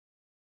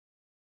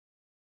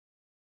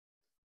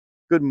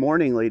Good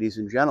morning, ladies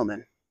and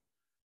gentlemen.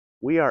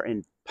 We are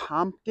in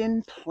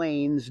Pompton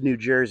Plains, New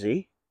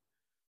Jersey.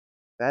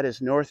 That is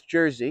North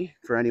Jersey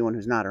for anyone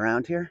who's not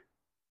around here.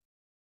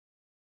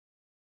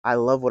 I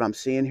love what I'm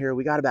seeing here.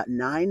 We got about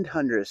 9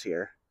 tundras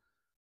here.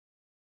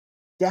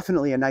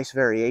 Definitely a nice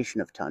variation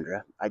of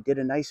tundra. I did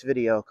a nice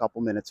video a couple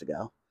minutes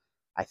ago.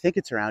 I think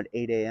it's around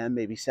 8 a.m.,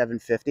 maybe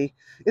 7:50.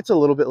 It's a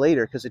little bit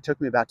later because it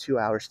took me about 2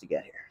 hours to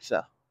get here.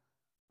 So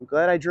I'm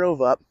glad I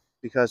drove up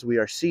because we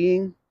are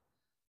seeing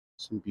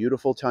some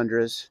beautiful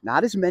tundras.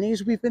 Not as many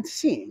as we've been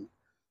seeing,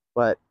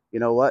 but you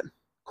know what?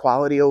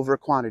 Quality over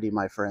quantity,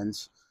 my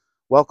friends.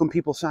 Welcome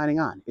people signing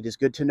on. It is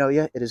good to know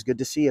you. It is good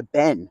to see you.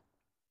 Ben,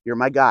 you're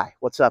my guy.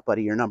 What's up,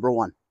 buddy? You're number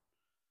one.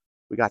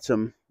 We got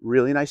some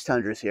really nice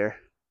tundras here.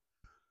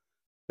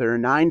 There are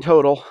 9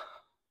 total.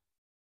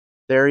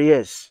 There he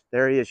is.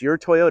 There he is. Your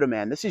Toyota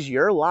man. This is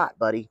your lot,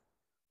 buddy.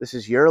 This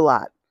is your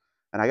lot.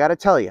 And I got to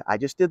tell you, I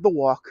just did the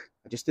walk.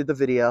 I just did the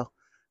video.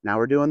 Now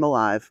we're doing the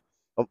live.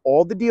 Of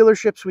all the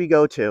dealerships we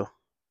go to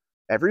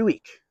every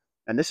week,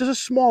 and this is a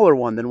smaller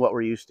one than what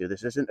we're used to.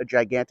 This isn't a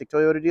gigantic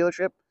Toyota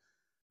dealership.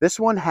 This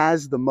one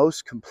has the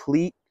most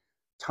complete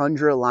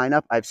Tundra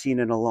lineup I've seen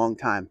in a long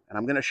time. And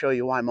I'm going to show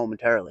you why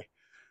momentarily.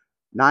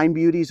 9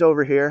 beauties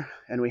over here.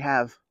 And we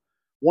have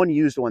one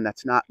used one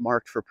that's not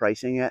marked for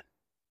pricing yet.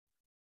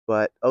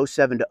 But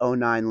 07 to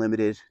 09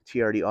 limited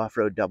TRD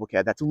off-road double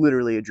cab. That's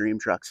literally a dream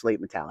truck, slate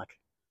metallic.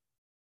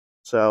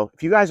 So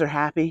if you guys are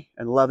happy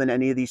and loving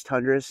any of these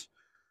Tundras,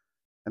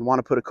 and want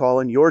to put a call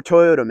in, your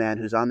Toyota man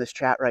who's on this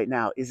chat right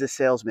now is a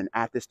salesman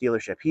at this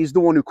dealership. He's the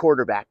one who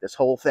quarterbacked this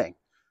whole thing.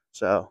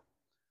 So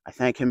I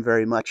thank him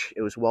very much.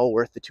 It was well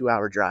worth the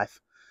 2-hour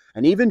drive.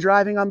 And even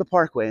driving on the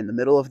parkway in the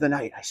middle of the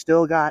night, I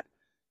still got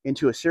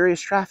into a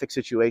serious traffic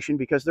situation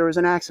because there was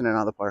an accident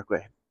on the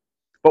parkway.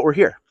 But we're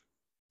here.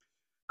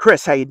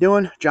 Chris, how you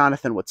doing?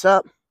 Jonathan, what's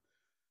up?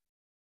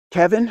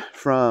 Kevin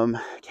from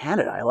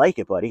Canada, I like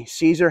it, buddy.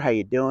 Caesar, how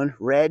you doing?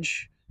 Reg,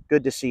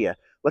 good to see you.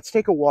 Let's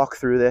take a walk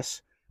through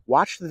this.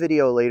 Watch the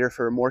video later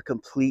for a more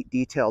complete,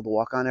 detailed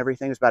walk on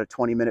everything. It's about a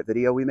 20-minute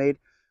video we made.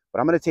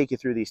 But I'm going to take you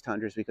through these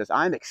Tundras because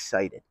I'm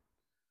excited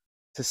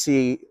to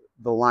see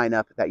the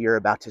lineup that you're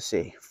about to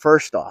see.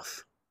 First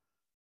off,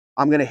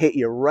 I'm going to hit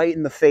you right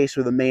in the face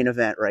with a main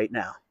event right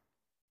now.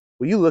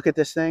 Will you look at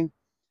this thing?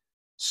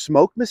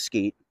 Smoked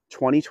Mesquite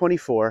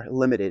 2024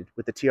 Limited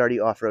with the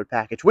TRD off-road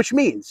package, which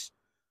means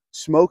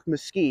smoked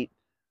Mesquite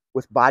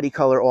with body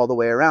color all the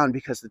way around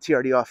because the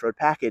TRD off-road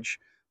package,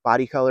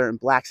 body color and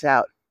blacks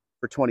out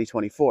for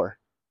 2024.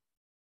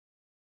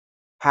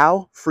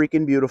 How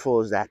freaking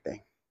beautiful is that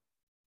thing?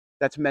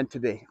 That's meant to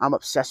be. I'm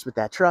obsessed with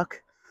that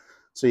truck.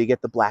 So you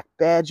get the black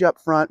badge up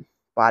front,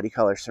 body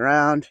color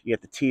surround, you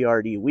get the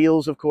TRD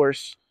wheels, of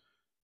course.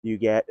 You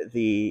get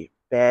the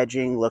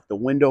badging. Look, the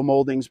window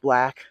molding's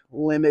black,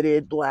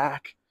 limited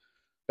black.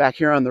 Back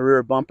here on the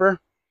rear bumper,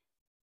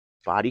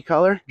 body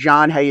color.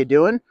 John, how you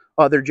doing?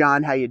 Other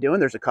John, how you doing?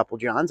 There's a couple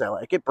Johns. I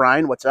like it.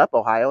 Brian, what's up?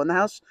 Ohio in the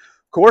house.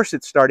 Of course,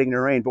 it's starting to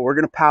rain, but we're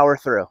going to power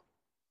through.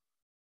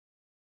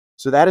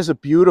 So that is a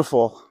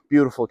beautiful,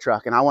 beautiful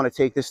truck, and I want to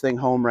take this thing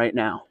home right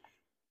now.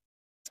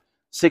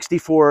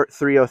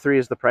 $64,303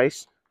 is the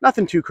price.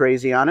 Nothing too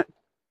crazy on it.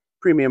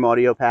 Premium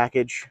audio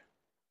package,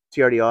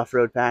 TRD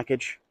off-road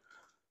package.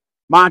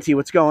 Monty,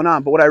 what's going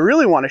on? But what I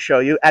really want to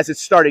show you, as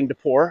it's starting to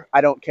pour, I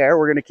don't care.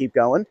 We're going to keep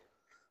going.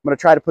 I'm going to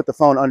try to put the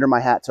phone under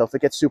my hat, so if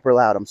it gets super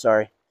loud, I'm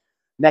sorry.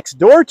 Next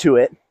door to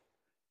it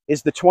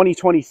is the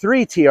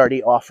 2023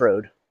 TRD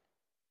off-road.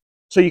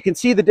 So you can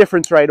see the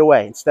difference right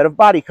away. Instead of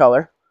body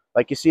color,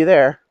 like you see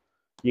there,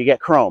 you get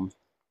chrome.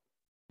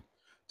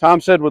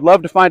 Tom said, would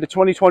love to find a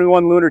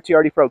 2021 Lunar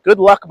TRD Pro. Good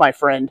luck, my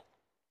friend,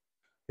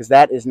 because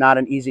that is not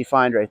an easy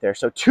find right there.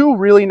 So 2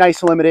 really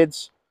nice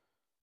limiteds.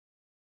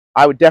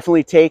 I would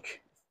definitely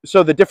take,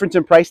 so the difference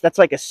in price, that's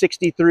like a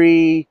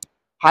 63,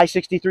 high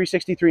 63,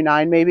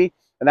 63.9 maybe,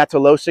 and that's a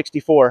low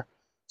 64.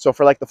 So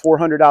for like the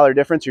 $400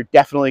 difference, you're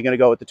definitely going to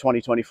go with the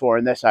 2024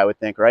 in this, I would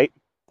think, right?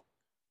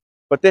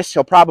 But this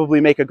he'll probably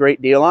make a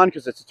great deal on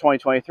because it's a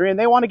 2023 and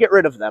they want to get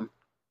rid of them.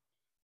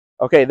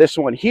 Okay, this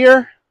one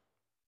here,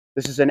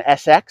 this is an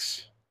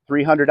SX,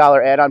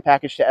 $300 add-on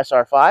package to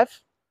SR5.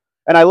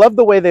 And I love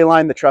the way they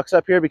line the trucks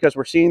up here because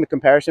we're seeing the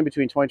comparison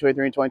between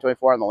 2023 and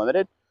 2024 on the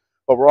Limited,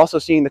 but we're also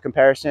seeing the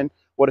comparison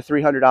what a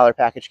 $300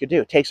 package could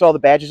do. It takes all the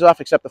badges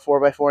off except the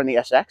 4x4 and the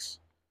SX,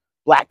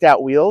 blacked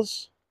out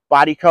wheels,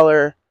 body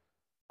color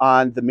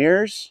on the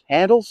mirrors,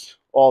 handles,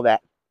 all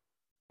that.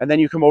 And then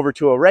you come over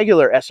to a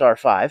regular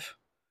SR5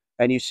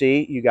 and you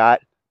see you got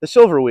the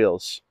silver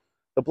wheels,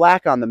 the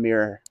black on the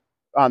mirror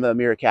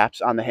caps,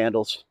 on the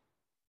handles.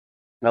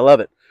 I love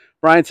it.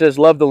 Brian says,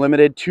 love the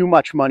Limited. Too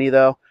much money,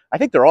 though. I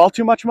think they're all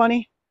too much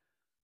money.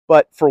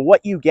 But for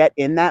what you get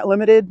in that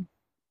Limited,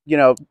 you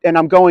know, and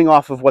I'm going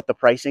off of what the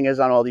pricing is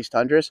on all these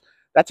Tundras,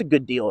 that's a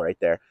good deal right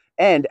there.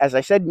 And as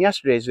I said in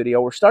yesterday's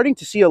video, we're starting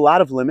to see a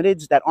lot of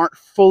Limiteds that aren't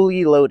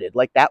fully loaded.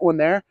 Like that one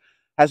there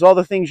has all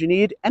the things you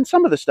need and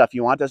some of the stuff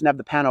you want. Doesn't have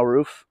the panel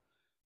roof.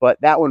 But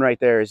that one right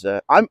there is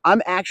a...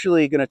 I'm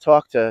actually going to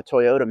talk to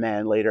Toyota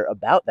Man later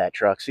about that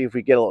truck, see if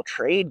we get a little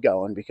trade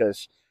going,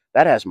 because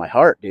That has my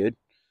heart, dude.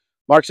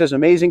 Mark says,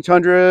 amazing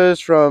Tundras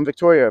from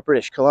Victoria,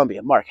 British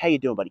Columbia. Mark, how you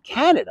doing, buddy?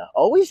 Canada,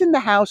 always in the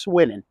house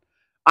winning.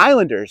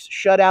 Islanders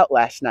shut out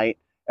last night,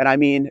 and I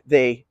mean,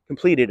 they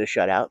completed a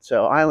shutout,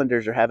 so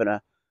Islanders are having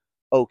a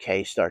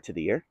okay start to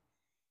the year.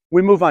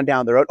 We move on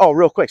down the road. Oh,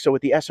 real quick. So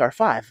with the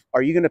SR5,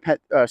 are you going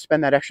to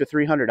spend that extra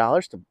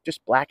 $300 to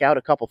just black out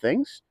a couple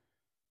things?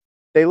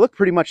 They look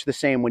pretty much the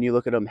same when you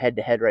look at them head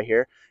to head right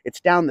here. It's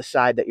down the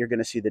side that you're going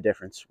to see the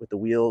difference with the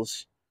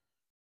wheels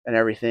and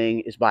everything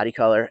is body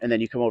color. And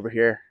then you come over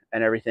here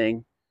and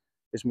everything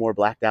is more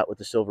blacked out with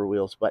the silver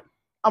wheels. But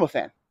I'm a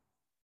fan.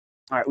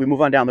 All right, we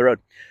move on down the road.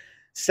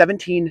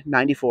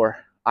 1794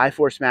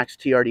 iForce Max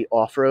TRD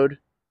Off-Road.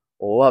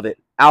 Love it.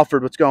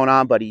 Alfred, what's going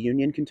on, buddy?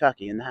 Union,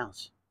 Kentucky in the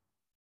house.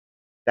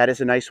 That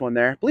is a nice one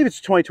there. I believe it's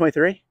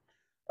 2023.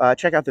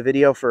 Check out the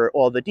video for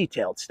all the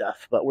detailed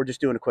stuff, but we're just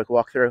doing a quick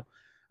walkthrough.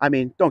 I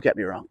mean, don't get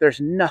me wrong. There's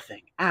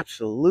nothing,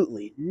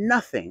 absolutely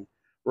nothing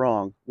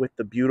wrong with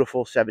the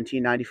beautiful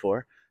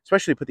 1794,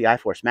 especially put the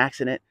iForce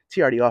Max in it,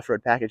 TRD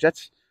off-road package.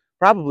 That's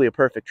probably a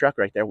perfect truck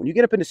right there. When you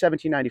get up into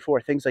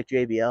 1794, things like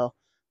JBL,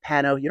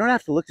 Pano, you don't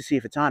have to look to see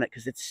if it's on it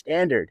because it's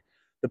standard.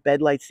 The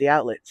bed lights, the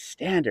outlet,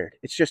 standard.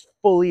 It's just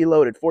fully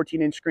loaded,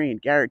 14-inch screen,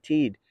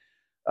 guaranteed.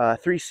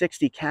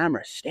 360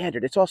 camera,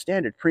 standard. It's all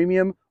standard.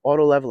 Premium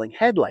auto leveling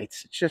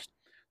headlights. It's just,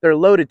 they're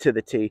loaded to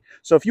the T.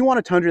 So if you want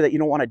a Tundra that you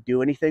don't want to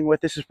do anything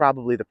with, this is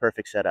probably the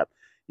perfect setup.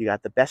 You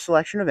got the best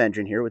selection of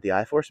engine here with the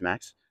iForce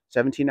Max,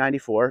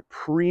 1794,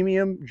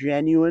 premium,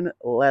 genuine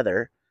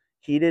leather,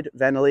 heated,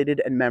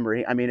 ventilated, and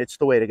memory. I mean, it's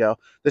the way to go.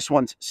 This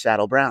one's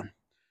saddle brown.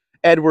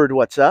 Edward,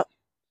 what's up?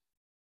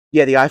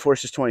 Yeah, the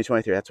iForce is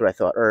 2023. That's what I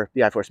thought, or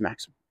the iForce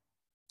Max.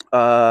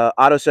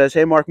 Otto says,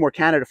 hey, Mark, more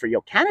Canada for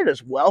you.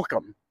 Canada's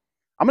welcome.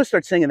 I'm going to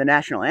start singing the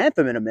national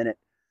anthem in a minute.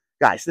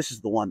 Guys, this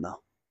is the one,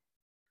 though.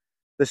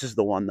 This is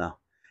the one, though.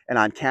 And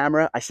on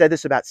camera, I said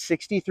this about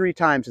 63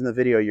 times in the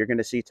video you're going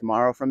to see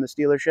tomorrow from this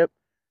dealership.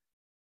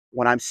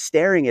 When I'm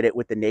staring at it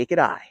with the naked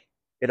eye,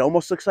 it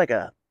almost looks like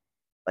a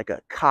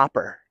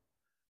copper.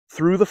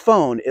 Through the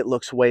phone, it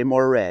looks way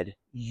more red.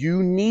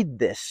 You need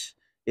this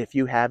if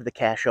you have the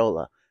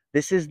cashola.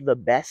 This is the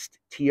best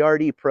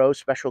TRD Pro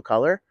special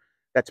color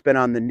that's been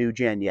on the new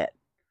gen yet.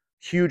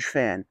 Huge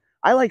fan.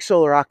 I like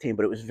Solar Octane,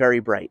 but it was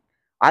very bright.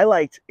 I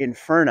liked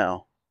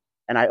Inferno,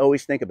 and I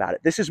always think about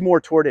it. This is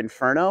more toward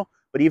Inferno,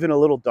 but even a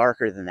little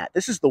darker than that.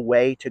 This is the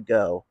way to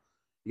go.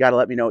 You got to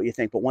let me know what you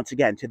think. But once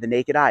again, to the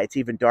naked eye, it's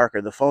even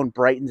darker. The phone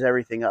brightens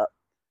everything up.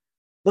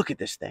 Look at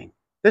this thing.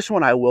 This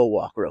one I will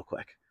walk real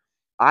quick.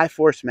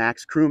 iForce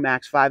Max, Crew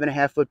Max,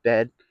 5.5-foot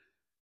bed.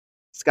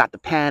 It's got the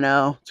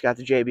Pano. It's got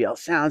the JBL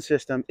sound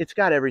system. It's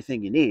got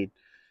everything you need.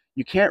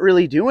 You can't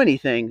really do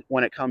anything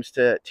when it comes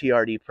to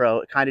TRD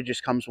Pro. It kind of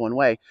just comes one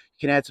way. You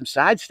can add some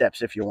side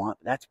steps if you want.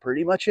 That's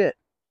pretty much it.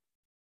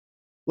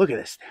 Look at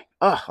this thing.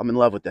 Oh, I'm in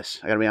love with this.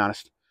 I got to be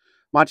honest.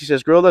 Monty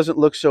says, grill doesn't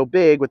look so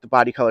big with the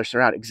body color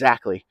surround.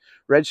 Exactly.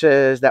 Reg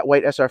says that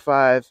white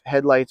SR5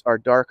 headlights are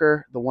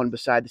darker, the one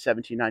beside the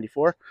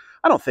 1794.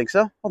 I don't think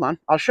so. Hold on.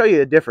 I'll show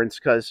you a difference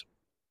because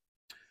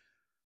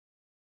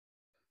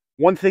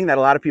one thing that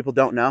a lot of people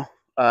don't know.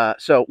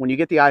 So when you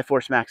get the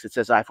iForce Max, it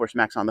says iForce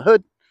Max on the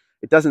hood.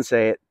 It doesn't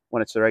say it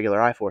when it's the regular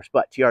iForce,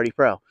 but TRD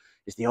Pro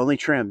is the only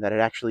trim that it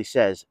actually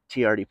says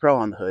TRD Pro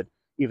on the hood,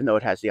 even though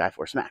it has the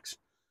iForce Max.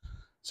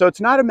 So it's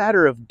not a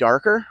matter of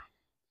darker.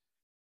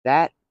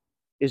 That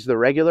is the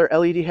regular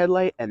LED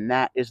headlight, and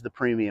that is the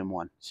premium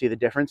one. See the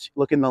difference?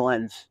 Look in the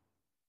lens.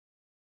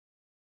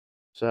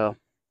 So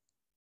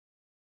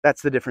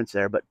that's the difference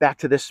there. But back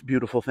to this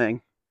beautiful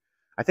thing.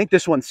 I think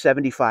this one's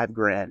 75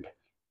 grand.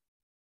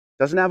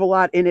 Doesn't have a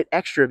lot in it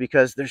extra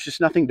because there's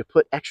just nothing to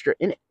put extra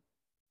in it.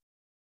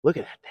 Look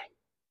at that thing.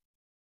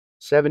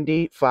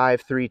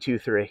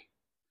 75,323.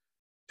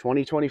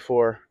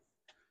 2024.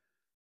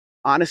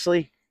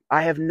 Honestly,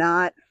 I have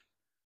not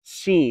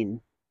seen.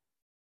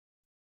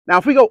 Now,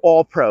 if we go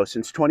all pro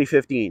since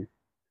 2015,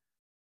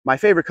 my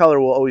favorite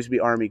color will always be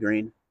Army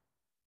Green.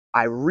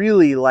 I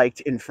really liked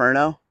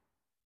Inferno.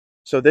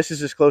 So this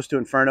is as close to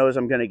Inferno as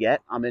I'm going to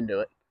get. I'm into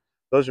it.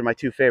 Those are my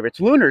two favorites.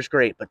 Lunar's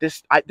great, but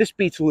this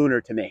beats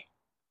Lunar to me.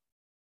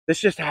 This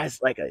just has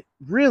like a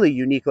really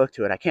unique look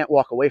to it. I can't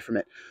walk away from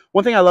it.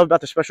 One thing I love about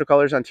the special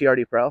colors on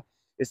TRD Pro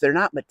is they're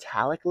not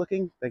metallic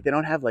looking. Like they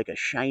don't have like a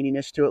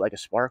shininess to it, like a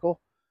sparkle.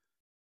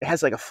 It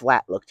has like a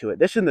flat look to it.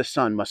 This in the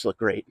sun must look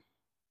great.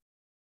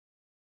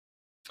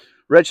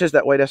 Red says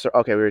that white SR.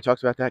 Okay, we already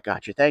talked about that.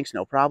 Gotcha. Thanks.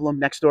 No problem.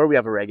 Next door, we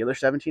have a regular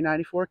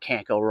 1794.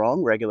 Can't go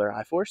wrong. Regular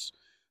iForce.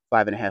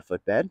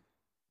 5.5-foot bed.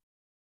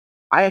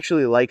 I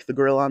actually like the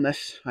grille on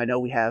this. I know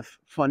we have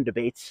fun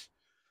debates.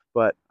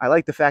 But I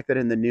like the fact that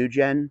in the new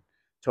gen,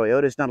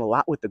 Toyota's done a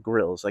lot with the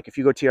grills. Like if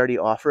you go TRD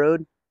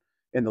off-road,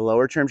 in the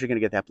lower trims, you're going to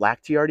get that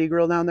black TRD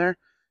grill down there.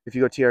 If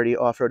you go TRD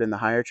off-road in the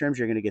higher trims,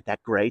 you're going to get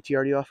that gray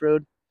TRD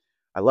off-road.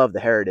 I love the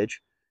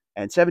Heritage.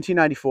 And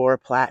 1794,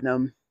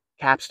 Platinum,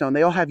 Capstone,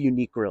 they all have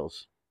unique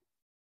grills.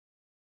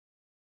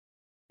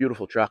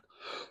 Beautiful truck.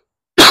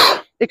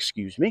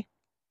 Excuse me.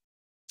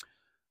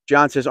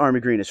 John says Army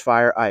Green is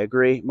fire. I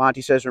agree.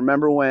 Monty says,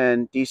 remember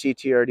when DC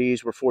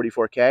TRDs were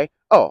 44K?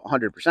 Oh,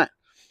 100%.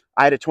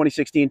 I had a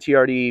 2016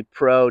 TRD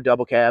Pro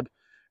double cab,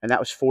 and that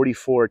was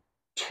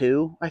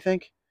 44.2, I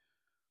think.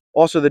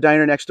 Also, the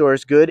diner next door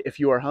is good if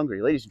you are hungry.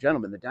 Ladies and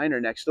gentlemen, the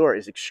diner next door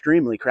is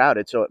extremely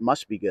crowded, so it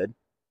must be good.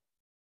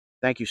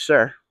 Thank you,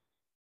 sir.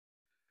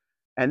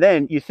 And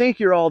then you think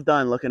you're all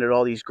done looking at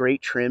all these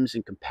great trims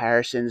and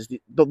comparisons.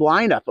 The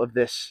lineup of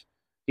this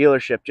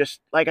dealership, just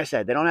like I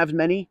said, they don't have as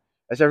many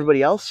as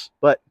everybody else,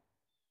 but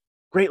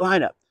great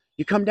lineup.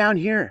 You come down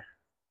here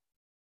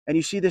and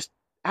you see this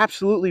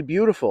absolutely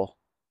beautiful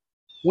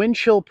wind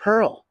chill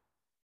pearl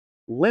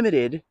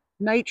limited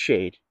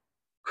nightshade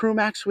crew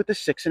max with the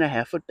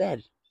 6.5-foot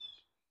bed.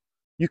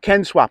 You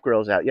can swap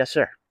grills out. Yes,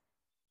 sir.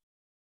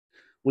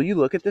 Will you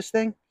look at this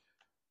thing?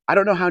 I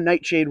don't know how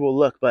nightshade will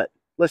look, but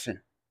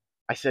listen,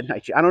 I said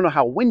nightshade. I don't know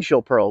how wind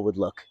chill pearl would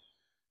look,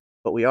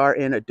 but we are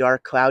in a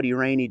dark, cloudy,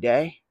 rainy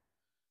day,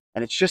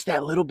 and it's just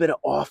that little bit of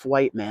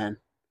off-white, man,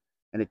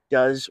 and it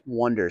does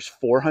wonders.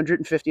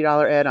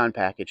 $450 add-on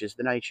package is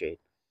the nightshade.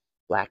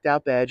 Blacked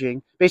out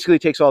badging. Basically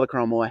takes all the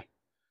chrome away.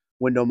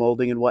 Window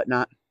molding and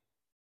whatnot.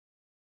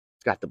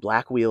 It's got the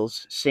black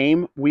wheels.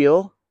 Same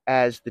wheel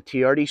as the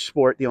TRD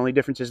Sport. The only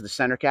difference is the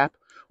center cap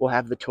will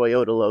have the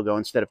Toyota logo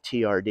instead of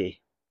TRD.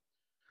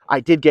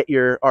 I did get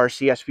your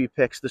RCSP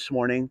pics this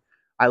morning.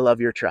 I love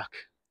your truck.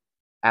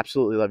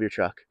 Absolutely love your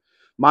truck.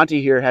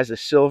 Monty here has a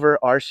silver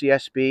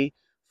RCSP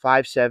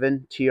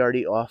 5.7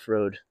 TRD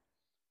off-road.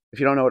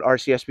 If you don't know what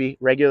RCSP,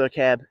 regular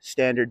cab,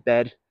 standard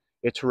bed.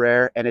 It's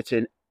rare and it's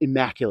in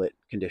immaculate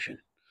condition.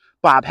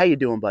 Bob, how you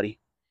doing, buddy?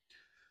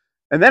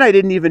 And then I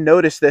didn't even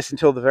notice this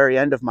until the very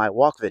end of my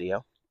walk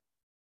video.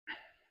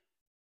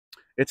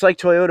 It's like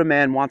Toyota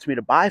Man wants me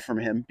to buy from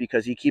him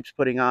because he keeps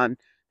putting on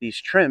these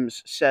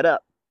trims set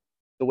up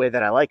the way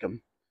that I like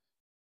them.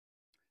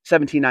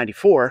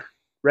 1794,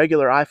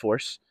 regular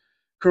I-Force,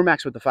 crew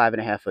max with the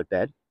 5.5-foot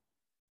bed,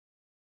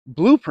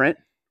 blueprint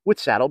with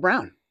saddle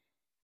brown.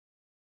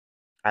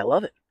 I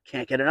love it.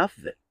 Can't get enough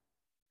of it.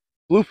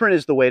 Blueprint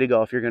is the way to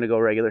go if you're going to go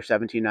regular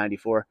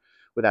 1794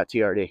 without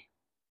TRD.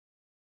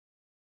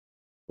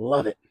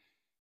 Love it.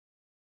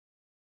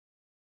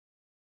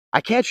 I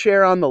can't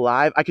share on the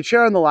live. I could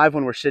share on the live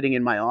when we're sitting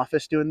in my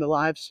office doing the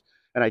lives,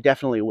 and I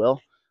definitely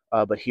will.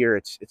 But here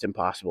it's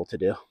impossible to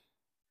do.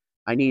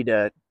 I need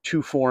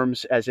 2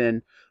 forms, as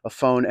in a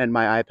phone and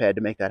my iPad,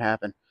 to make that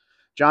happen.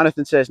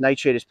 Jonathan says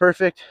Nightshade is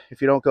perfect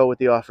if you don't go with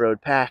the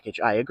off-road package.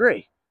 I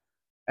agree.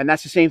 And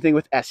that's the same thing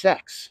with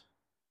SX.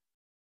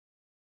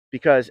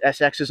 Because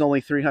SX is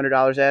only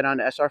 $300 add-on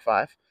to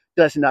SR5.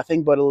 Does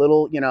nothing but a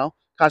little,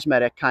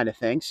 cosmetic kind of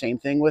thing. Same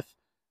thing with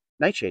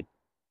Nightshade.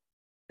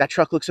 That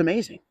truck looks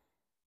amazing.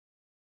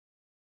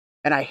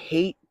 And I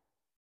hate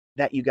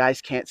that you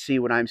guys can't see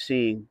what I'm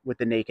seeing with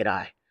the naked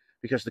eye,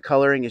 because the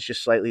coloring is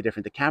just slightly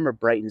different. The camera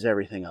brightens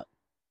everything up.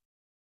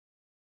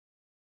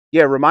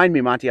 Yeah, remind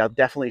me, Monty. I'll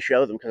definitely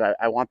show them because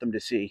I want them to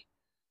see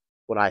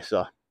what I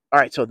saw. All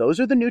right, so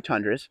those are the new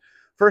Tundras.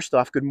 First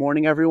off, good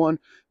morning, everyone.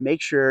 Make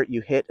sure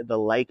you hit the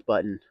like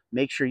button.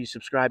 Make sure you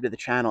subscribe to the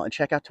channel and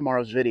check out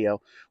tomorrow's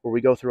video where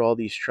we go through all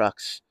these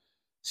trucks.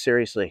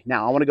 Seriously.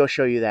 Now, I want to go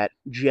show you that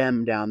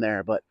gem down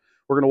there, but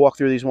we're going to walk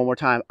through these one more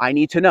time. I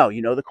need to know,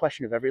 the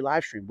question of every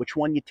live stream, which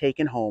one you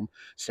taking home?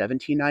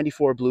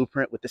 1794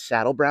 Blueprint with the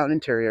saddle brown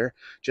interior.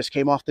 Just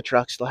came off the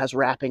truck, still has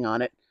wrapping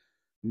on it.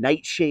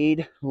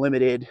 Nightshade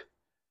Limited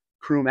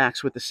Crew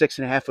Max with the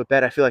 6.5-foot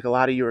bed. I feel like a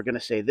lot of you are going to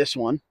say this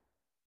one.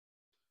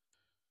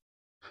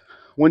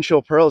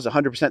 Windshield Pearl is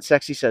 100%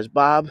 sexy, says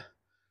Bob.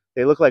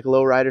 They look like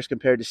lowriders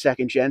compared to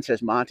second gen,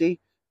 says Monty.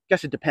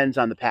 Guess it depends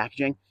on the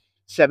packaging.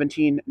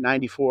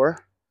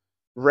 1794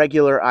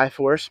 regular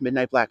I-Force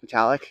Midnight Black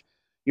Metallic.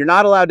 You're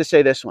not allowed to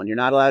say this one. You're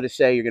not allowed to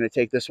say you're going to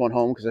take this one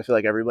home because I feel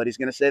like everybody's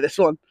going to say this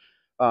one.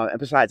 And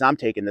besides, I'm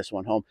taking this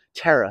one home.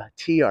 Terra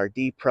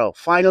TRD Pro.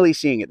 Finally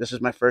seeing it. This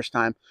is my first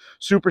time.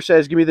 Super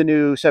says, give me the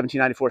new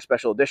 1794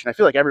 Special Edition. I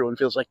feel like everyone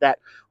feels like that.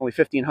 Only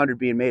 1,500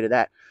 being made of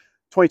that.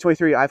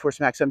 2023 I-Force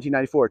Max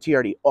 1794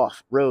 TRD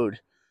Off-Road.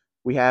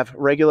 We have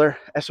regular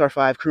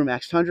SR5 Crew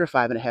Max Tundra,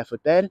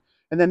 5.5-foot bed.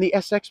 And then the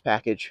SX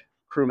package,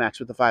 Crew Max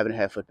with the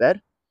 5.5-foot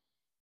bed.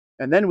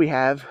 And then we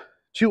have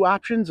 2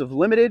 options of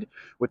limited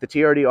with the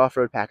TRD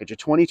off-road package. A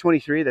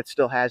 2023 that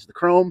still has the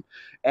chrome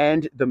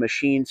and the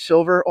machine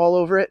silver all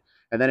over it.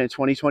 And then in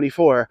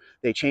 2024,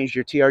 they changed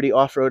your TRD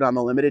off-road on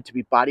the limited to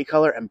be body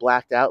color and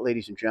blacked out,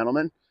 ladies and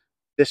gentlemen.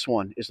 This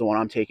one is the one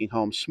I'm taking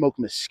home. Smoke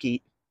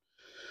Mesquite.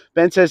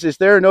 Ben says, is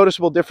there a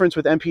noticeable difference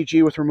with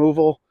MPG with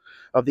removal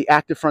of the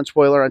active front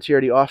spoiler on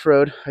TRD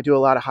off-road? I do a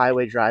lot of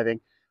highway driving.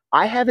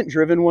 I haven't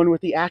driven one with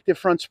the active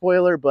front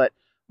spoiler, but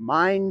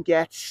mine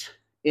gets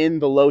in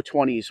the low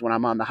 20s when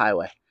I'm on the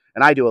highway,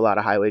 and I do a lot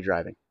of highway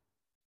driving.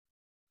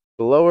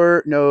 The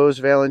lower nose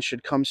valence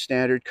should come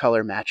standard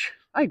color match.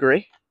 I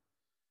agree.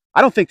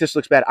 I don't think this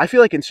looks bad. I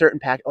feel like in certain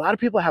a lot of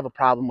people have a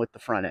problem with the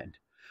front end.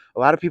 A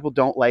lot of people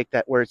don't like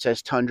that where it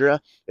says Tundra,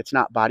 it's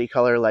not body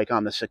color like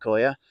on the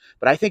Sequoia.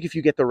 But I think if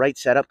you get the right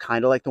setup,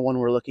 kind of like the one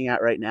we're looking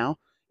at right now,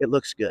 it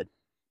looks good.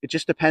 It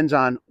just depends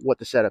on what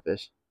the setup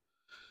is.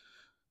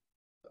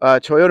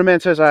 Toyota Man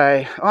says,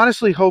 I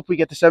honestly hope we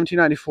get the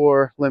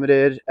 1794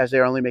 limited as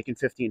they're only making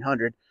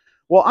 1,500.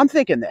 Well, I'm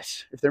thinking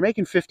this. If they're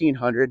making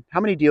 1,500, how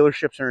many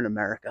dealerships are in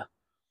America?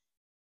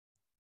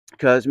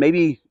 Because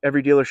maybe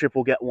every dealership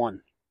will get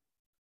one.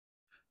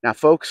 Now,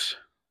 folks,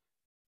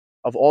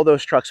 of all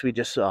those trucks we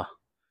just saw,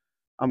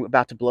 I'm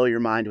about to blow your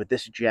mind with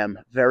this gem.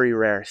 Very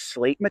rare.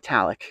 Slate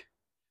metallic,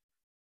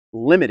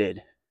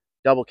 limited,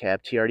 double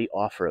cab, TRD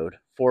off-road,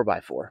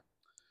 4x4.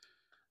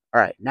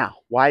 All right, now,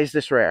 why is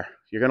this rare?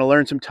 You're going to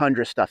learn some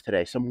Tundra stuff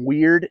today, some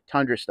weird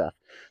Tundra stuff.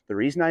 The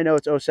reason I know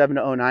it's 07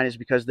 to 09 is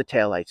because of the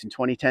taillights. In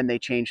 2010, they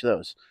changed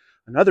those.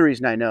 Another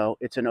reason I know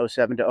it's an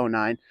 07 to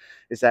 09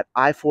 is that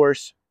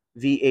iForce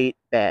V8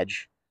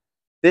 badge.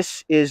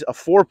 This is a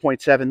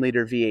 4.7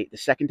 liter V8, the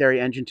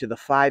secondary engine to the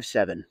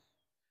 5.7.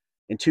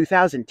 In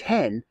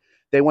 2010,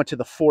 they went to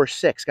the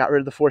 4.6, got rid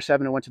of the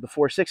 4.7 and went to the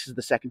 4.6 as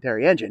the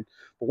secondary engine.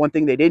 But one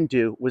thing they didn't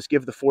do was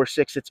give the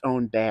 4.6 its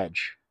own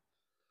badge.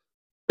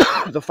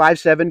 The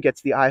 5.7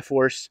 gets the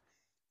iForce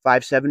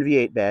 5.7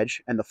 V8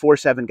 badge, and the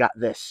 4.7 got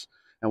this.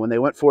 And when they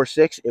went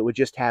 4.6, it would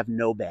just have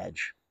no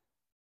badge.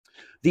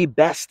 The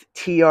best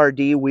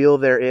TRD wheel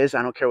there is,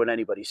 I don't care what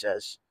anybody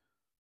says.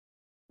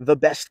 The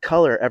best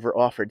color ever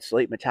offered,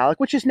 slate metallic,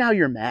 which is now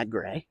your mag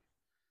gray.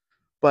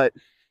 But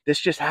this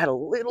just had a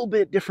little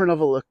bit different of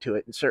a look to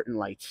it in certain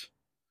lights.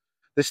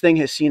 This thing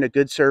has seen a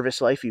good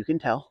service life, you can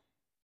tell.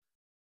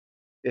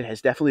 It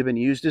has definitely been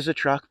used as a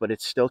truck, but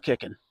it's still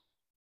kicking.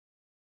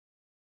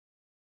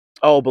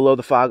 Oh, below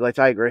the fog lights,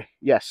 I agree.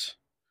 Yes.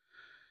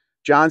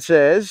 John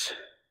says,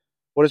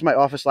 what is my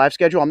office live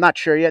schedule? I'm not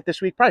sure yet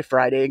this week. Probably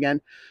Friday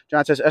again.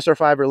 John says,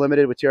 SR5 or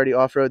limited with TRD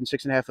off-road and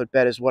 6.5 foot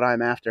bed is what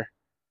I'm after.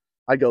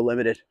 I'd go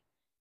limited.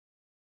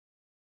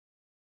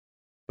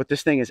 But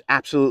this thing is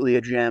absolutely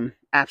a gem.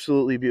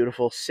 Absolutely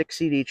beautiful. 6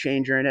 CD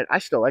changer in it. I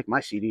still like my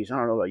CDs. I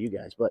don't know about you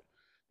guys, but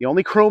the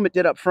only chrome it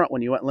did up front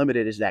when you went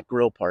limited is that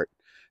grill part.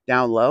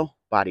 Down low,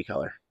 body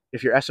color.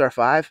 If you're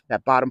SR5,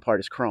 that bottom part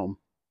is chrome.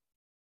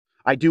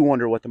 I do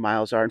wonder what the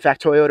miles are. In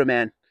fact, Toyota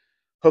Man,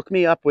 hook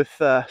me up with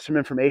some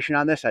information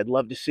on this. I'd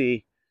love to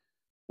see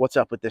what's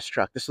up with this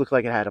truck. This looked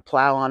like it had a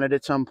plow on it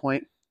at some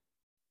point.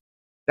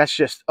 That's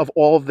just, of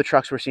all of the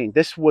trucks we're seeing,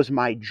 this was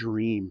my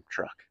dream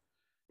truck.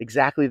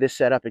 Exactly this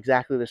setup,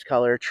 exactly this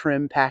color,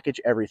 trim, package,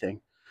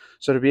 everything.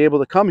 So to be able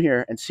to come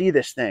here and see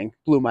this thing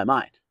blew my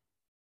mind.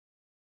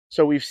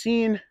 So we've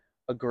seen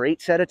a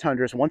great set of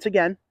Tundras. Once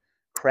again,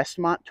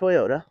 Crestmont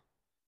Toyota,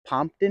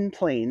 Pompton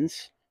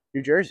Plains,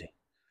 New Jersey.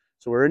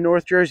 So we're in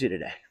North Jersey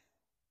today.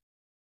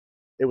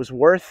 It was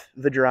worth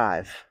the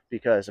drive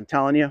because I'm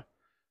telling you,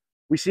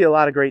 we see a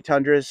lot of great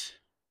Tundras,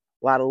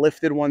 a lot of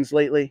lifted ones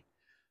lately,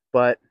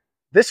 but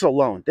this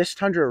alone, this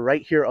Tundra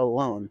right here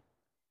alone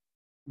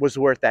was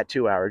worth that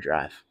 2-hour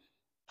drive.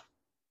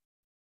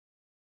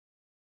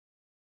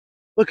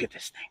 Look at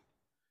this thing.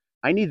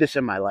 I need this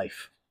in my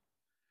life.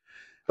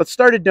 Let's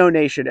start a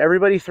donation.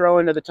 Everybody throw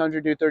into the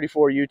Tundra Dude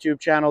 34 YouTube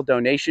channel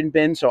donation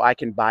bin so I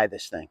can buy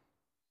this thing.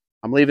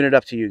 I'm leaving it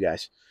up to you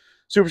guys.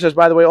 Super says,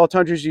 by the way, all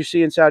Tundras you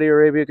see in Saudi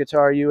Arabia,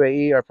 Qatar,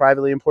 UAE are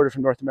privately imported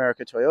from North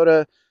America.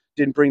 Toyota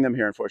didn't bring them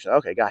here, unfortunately.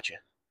 Okay, gotcha.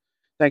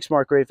 Thanks,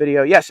 Mark. Great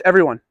video. Yes,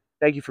 everyone,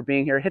 thank you for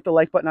being here. Hit the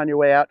like button on your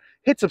way out.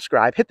 Hit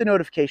subscribe. Hit the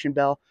notification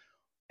bell.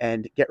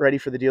 And get ready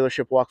for the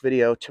dealership walk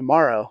video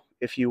tomorrow.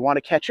 If you want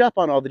to catch up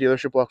on all the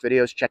dealership walk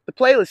videos, check the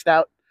playlist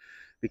out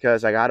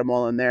because I got them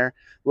all in there.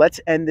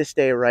 Let's end this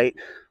day right.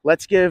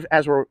 Let's give,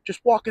 as we're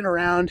just walking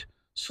around,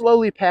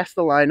 slowly past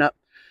the lineup,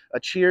 a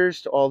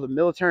cheers to all the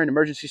military and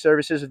emergency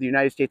services of the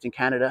United States and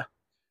Canada.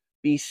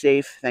 Be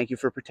safe. Thank you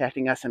for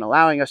protecting us and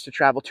allowing us to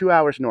travel 2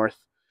 hours north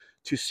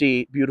to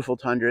see beautiful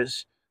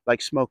Tundras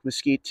like Smoke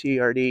Mesquite,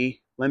 TRD,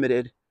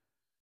 Limited,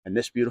 and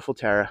this beautiful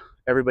Terra.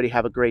 Everybody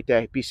have a great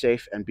day. Be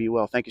safe and be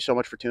well. Thank you so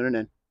much for tuning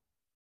in.